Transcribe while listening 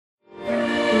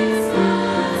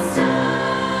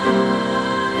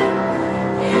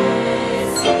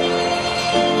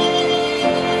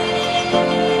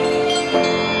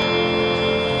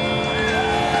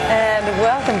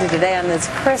It's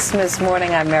Christmas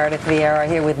morning. I'm Meredith Vieira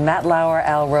here with Matt Lauer,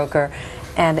 Al Roker,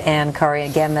 and Ann Curry.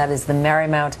 Again, that is the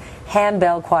Marymount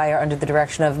Handbell Choir under the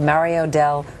direction of Mario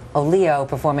Del Olio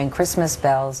performing Christmas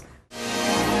Bells.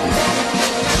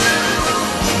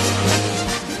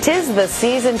 'Tis the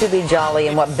season to be jolly,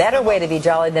 and what better way to be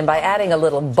jolly than by adding a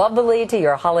little bubbly to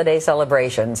your holiday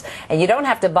celebrations. And you don't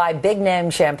have to buy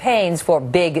big-name champagnes for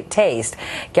big taste.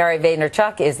 Gary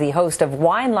Vaynerchuck is the host of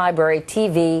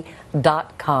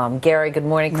WineLibraryTV.com. Gary, good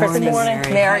morning. Good morning.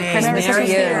 Merry Christmas to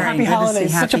you. Happy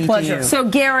holidays. Such a pleasure. So,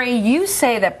 Gary, you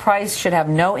say that price should have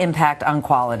no impact on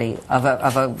quality of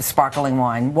a sparkling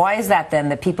wine. Why is that, then,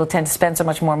 that people tend to spend so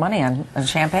much more money on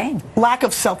champagne? Lack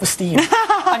of self-esteem.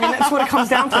 I mean, that's what it comes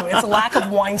down to. It's a lack of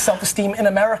wine self-esteem in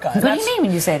America. What do you mean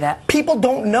when you say that? People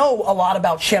don't know a lot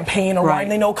about champagne or wine.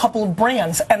 They know a couple of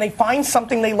brands, and they find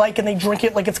something they like, and they drink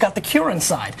it like it's got the cure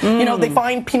inside. You know, they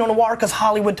find Pinot Noir because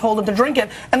Hollywood told them to drink it,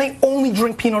 and they only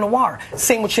drink Pinot Noir.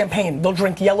 Same with champagne. They'll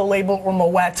drink Yellow Label or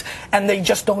Moet, and they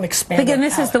just don't expand. Again,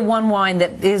 this is the one wine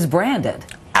that is branded.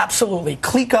 Absolutely.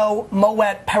 Clicquot,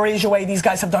 Moet, Perrier-Jouet, these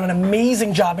guys have done an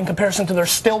amazing job in comparison to their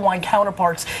still wine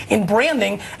counterparts in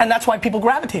branding, and that's why people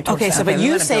gravitate towards that. So but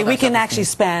you say we can actually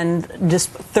spend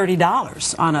just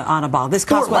 $30 on a bottle. This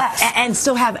costs less. And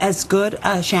still have as good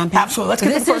champagne? Absolutely. Let's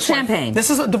get this the first is champagne. One. This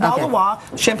is a de Valois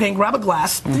champagne. Grab a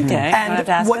glass. Okay. And I have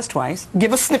to ask us twice.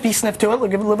 Give a sniffy sniff to it. We'll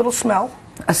give it a little smell.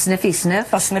 A sniffy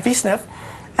sniff? A sniffy sniff.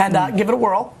 And give it a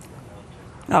whirl.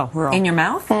 Oh, whirl. In your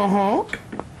mouth?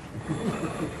 Mm-hmm.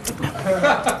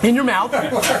 In your mouth.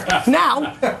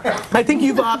 Now, I think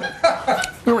you've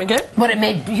drink it. But it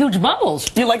made huge bubbles.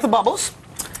 You like the bubbles?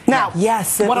 Now,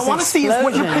 yes. What I want to see is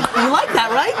what you like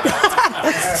that, right?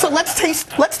 So let's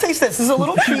taste this. This is a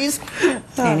little cheese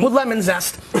with lemon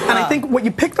zest, and I think what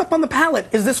you picked up on the palate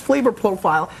is this flavor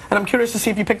profile, and I'm curious to see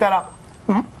if you picked that up.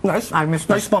 Nice. I missed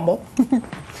nice fumble.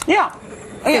 Yeah.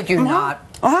 Did you not?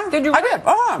 Did you? I did.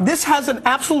 This has an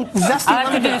absolute zesty. I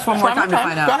have to do this one more time to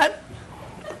find out. Go ahead.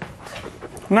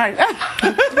 Nice.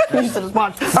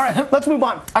 All right, let's move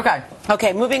on. Okay,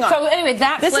 moving on. So anyway,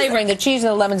 that flavoring, the cheese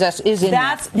and the lemon zest, is in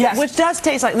that. Yes. Which does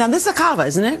taste like, now this is a cava,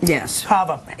 isn't it? Yes.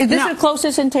 Cava. Is this the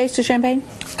closest in taste to champagne?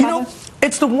 You know,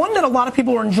 it's the one that a lot of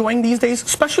people are enjoying these days,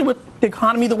 especially with the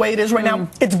economy the way it is right now.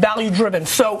 It's value driven.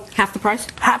 So half the price?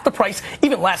 Half the price,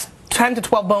 even less. 10 to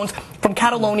 12 bones from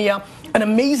Catalonia, an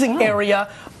amazing area.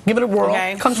 Give it a whirl.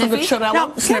 Okay. Comes from the Chirello.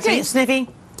 No, sniffy. Sniffy.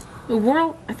 The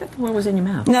whirl? I thought the whirl was in your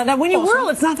mouth. No, when you whirl,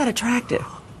 it's not that attractive.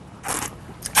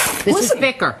 This is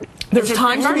thicker. There's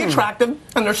times to be attractive,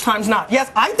 and there's times not.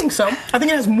 Yes, I think so. I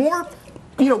think it has more,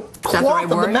 cloth of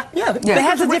the It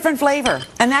has a different flavor,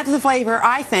 and that's the flavor,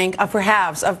 I think, of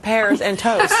perhaps of pears and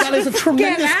toast. That is a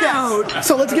tremendous guess.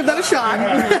 So let's give that a shot.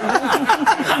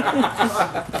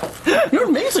 You're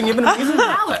amazing. You have an amazing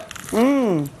palate.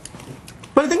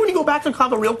 But I think when you go back to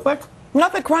Cava real quick,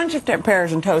 not the crunch of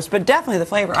pears and toast, but definitely the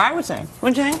flavor, I would say.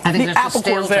 Wouldn't you think? I think the apple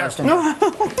core there.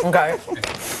 Okay.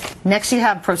 Next you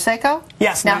have Prosecco?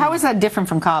 Yes. Now, how is that different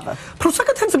from Cava?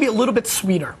 Prosecco tends to be a little bit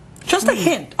sweeter. Just a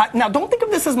hint. Now, don't think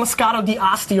of this as Moscato di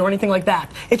Asti or anything like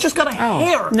that. It's just got a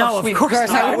hair of sweetness. Of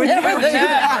course not. I would never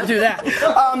do that.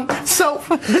 So,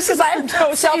 this is... I have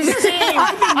no self-esteem.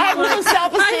 I have no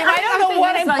self-esteem. I don't know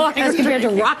what I'm talking as compared to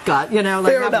rock gut, Fair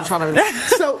enough.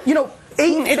 So,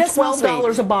 $8 to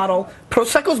 $12 a bottle.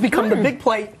 Prosecco's become the big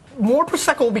play. More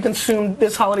Prosecco will be consumed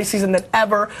this holiday season than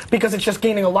ever because it's just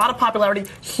gaining a lot of popularity.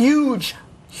 Huge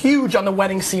on the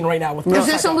wedding scene right now with Prosecco. Is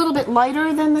this a little bit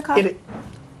lighter than the Cava?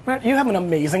 You have an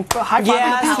amazing high five.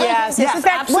 Yes. In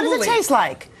fact, what does it taste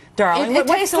like, darling? It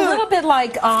tastes a little bit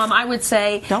like, I would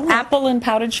say, apple and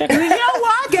powdered sugar. You know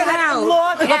what? Get out.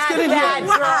 Look at that,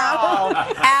 girl.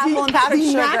 Apple and powdered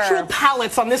sugar. The natural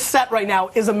palates on this set right now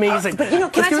is amazing. But can I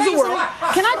tell you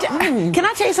something? Can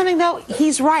I tell you something though?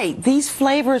 He's right. These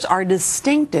flavors are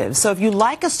distinctive. So if you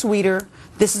like a sweeter,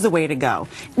 this is the way to go.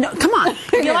 No, come on.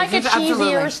 If you like it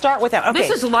cheesier, start with that. Okay.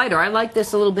 This is lighter. I like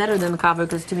this a little better than the Cava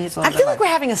because to me it's a little I feel like we're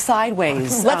having a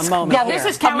sideways moment. Yeah, this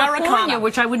is California, Americana,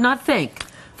 which I would not think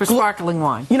for sparkling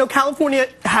wine. California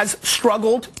has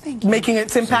struggled making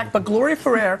its impact, but Gloria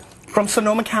Ferrer from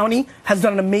Sonoma County has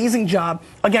done an amazing job.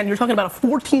 Again, you're talking about a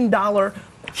 $14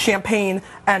 champagne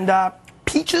and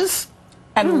peaches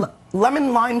and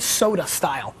lemon lime soda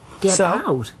style. Get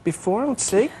out. Let's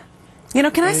see.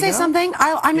 Can I say something?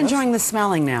 I'm enjoying the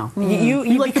smelling now.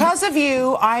 Because of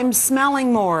you, I'm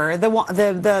smelling more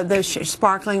the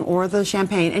sparkling or the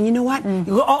champagne. And you know what?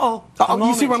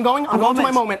 You see where I'm going? I'm going to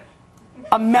my moment.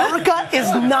 America is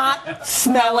not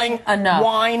smelling enough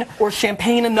wine or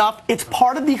champagne enough. It's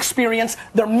part of the experience.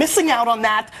 They're missing out on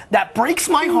that. That breaks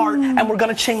my heart, and we're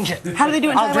going to change it. How do they do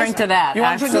it? I'll drink to that. You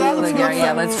want to drink to that? Absolutely, Gary.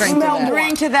 Yeah, let's drink to that.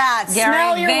 Drink to that.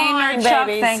 Smell Gary your wine, Vaynerchuck,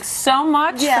 babies. thanks so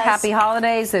much. Yes. Happy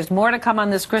holidays. There's more to come on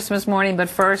this Christmas morning, but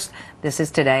first, this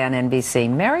is Today on NBC.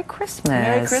 Merry Christmas.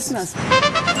 Merry Christmas.